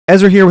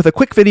Ezra here with a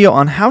quick video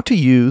on how to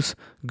use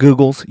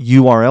Google's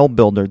URL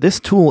Builder. This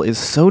tool is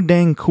so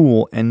dang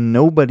cool and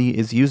nobody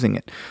is using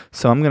it.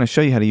 So I'm going to show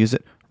you how to use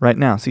it right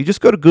now. So you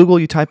just go to Google,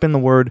 you type in the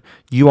word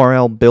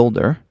URL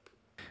Builder,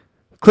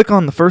 click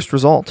on the first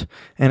result,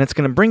 and it's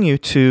going to bring you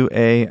to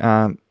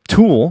a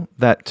tool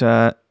that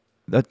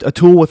a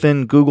tool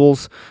within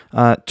Google's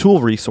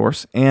tool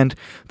resource. And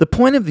the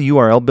point of the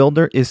URL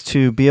Builder is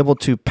to be able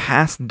to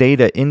pass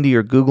data into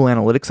your Google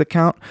Analytics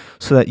account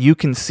so that you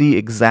can see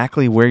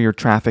exactly where your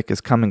traffic is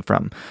coming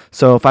from.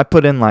 So if I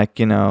put in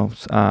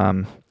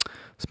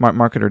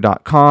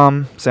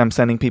smartmarketer.com, say I'm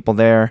sending people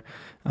there,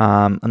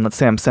 and let's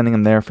say I'm sending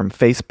them there from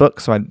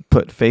Facebook, so I'd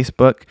put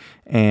Facebook,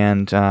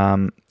 and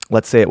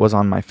let's say it was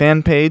on my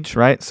fan page,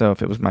 right? So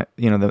if it was my,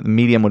 the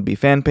medium would be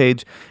fan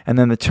page, and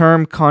then the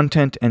term,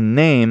 content, and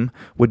name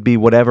would be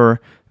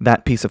whatever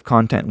that piece of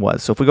content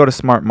was. So if we go to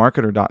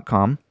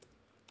smartmarketer.com,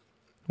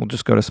 we'll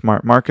just go to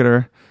Smart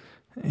Marketer,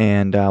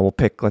 and we'll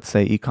pick, let's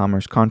say,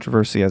 e-commerce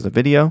controversy as a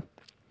video.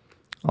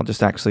 I'll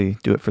just actually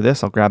do it for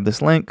this. I'll grab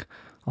this link.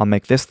 I'll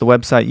make this the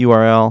website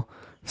URL.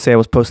 Say I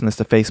was posting this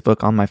to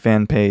Facebook on my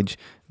fan page,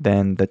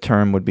 then the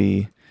term would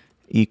be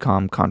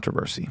e-com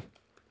controversy.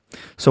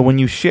 So when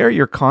you share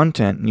your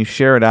content and you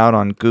share it out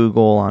on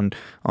Google,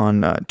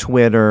 on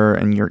Twitter,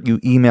 and you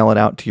email it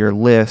out to your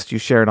list, you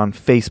share it on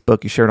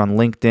Facebook, you share it on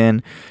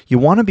LinkedIn, you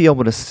want to be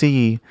able to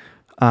see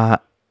how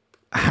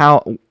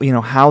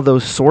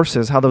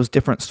those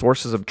different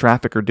sources of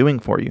traffic are doing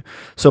for you.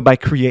 So by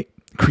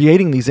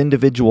creating these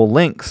individual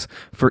links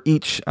for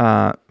each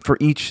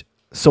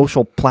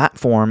social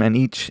platform and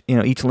each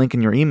link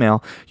in your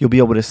email, you'll be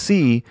able to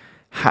see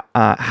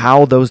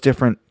how those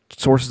different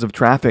sources of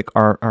traffic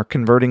are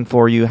converting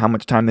for you, how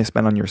much time they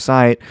spend on your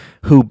site,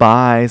 who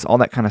buys, all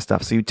that kind of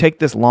stuff. So you take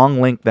this long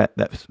link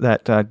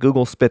that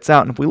Google spits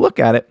out, and if we look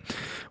at it,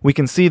 we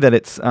can see that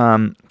it's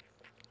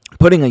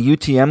putting a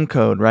UTM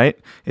code, right?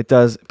 It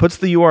puts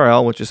the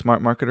URL, which is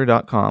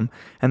smartmarketer.com,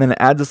 and then it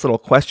adds this little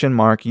question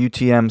mark,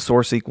 UTM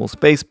source equals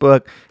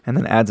Facebook, and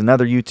then adds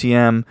another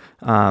UTM,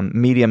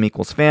 medium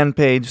equals fan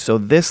page. So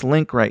this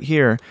link right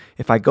here,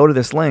 if I go to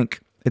this link,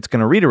 it's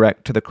going to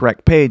redirect to the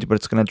correct page, but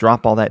it's going to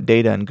drop all that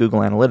data in Google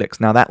Analytics.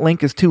 Now that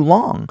link is too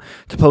long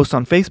to post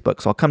on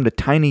Facebook, so I'll come to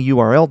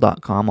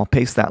tinyurl.com, I'll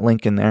paste that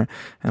link in there,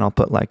 and I'll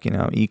put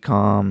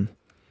ecom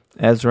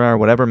Ezra or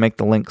whatever, make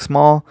the link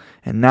small,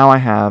 and now I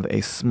have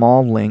a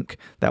small link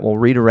that will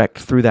redirect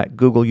through that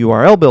Google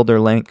URL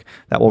Builder link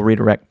that will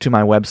redirect to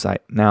my website.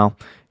 Now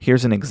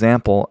here's an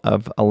example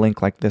of a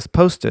link like this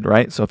posted,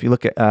 right? So if you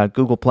look at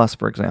Google Plus,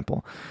 for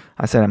example,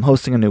 I said I'm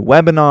hosting a new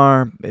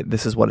webinar,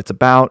 this is what it's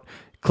about,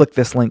 click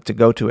this link to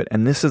go to it.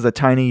 And this is a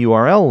tiny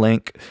URL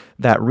link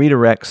that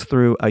redirects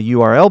through a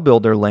URL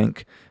Builder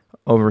link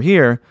over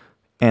here.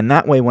 And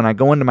that way, when I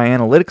go into my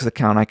analytics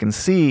account, I can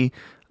see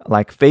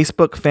like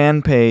Facebook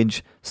fan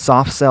page,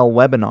 soft sell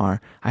webinar.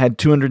 I had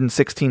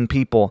 216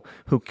 people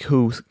who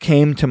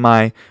came to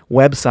my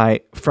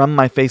website from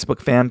my Facebook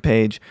fan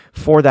page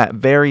for that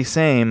very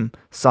same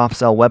soft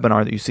sell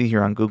webinar that you see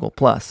here on Google+.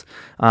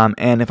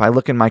 And if I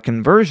look in my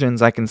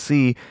conversions, I can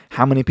see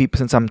how many people,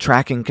 since I'm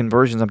tracking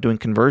conversions, I'm doing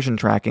conversion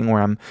tracking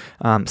where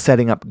I'm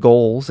setting up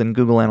goals in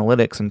Google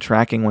Analytics and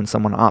tracking when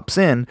someone opts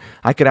in,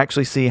 I could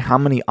actually see how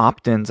many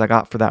opt-ins I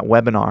got for that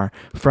webinar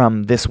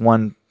from this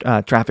one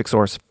traffic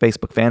source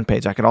Facebook fan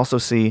page. I could also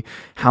see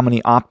how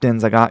many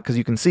opt-ins I got, because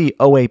you can see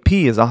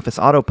OAP is Office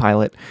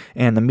Autopilot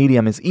and the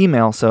medium is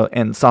email,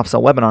 and soft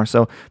sell webinar.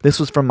 So this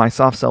was from my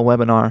soft sell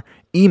webinar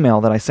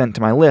email that I sent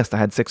to my list. I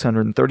had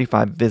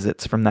 635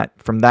 visits from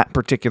that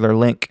particular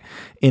link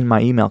in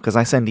my email, because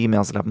I send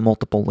emails that have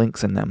multiple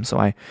links in them. So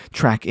I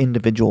track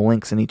individual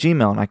links in each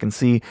email, and I can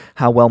see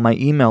how well my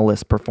email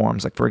list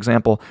performs. Like, for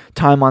example,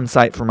 time on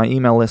site for my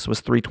email list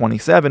was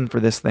 327 for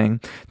this thing.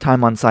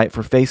 Time on site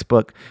for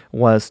Facebook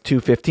was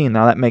 215.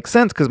 Now that makes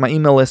sense because my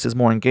email list is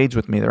more engaged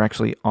with me. They're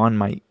actually on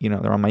my,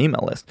 they're on my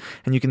email list.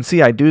 And you can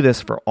see I do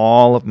this for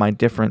all of my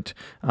different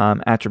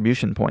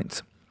attribution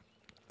points.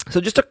 So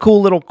just a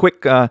cool little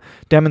quick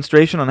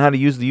demonstration on how to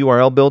use the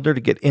URL Builder to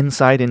get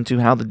insight into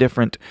how the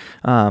different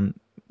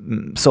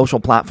social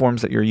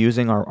platforms that you're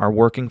using are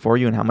working for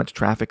you and how much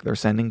traffic they're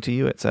sending to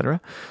you, etc.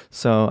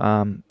 So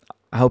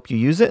I hope you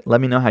use it. Let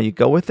me know how you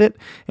go with it.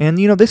 And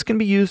this can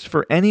be used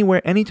for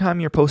anywhere, anytime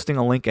you're posting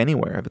a link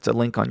anywhere. If it's a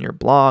link on your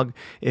blog,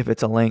 if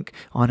it's a link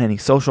on any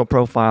social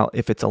profile,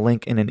 if it's a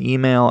link in an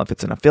email, if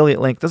it's an affiliate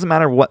link, doesn't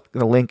matter what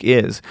the link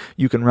is,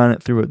 you can run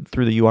it through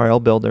the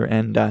URL Builder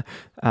and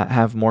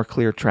have more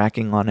clear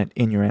tracking on it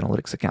in your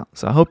analytics account.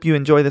 So I hope you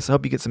enjoy this. I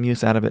hope you get some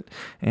use out of it.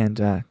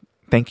 And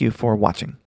thank you for watching.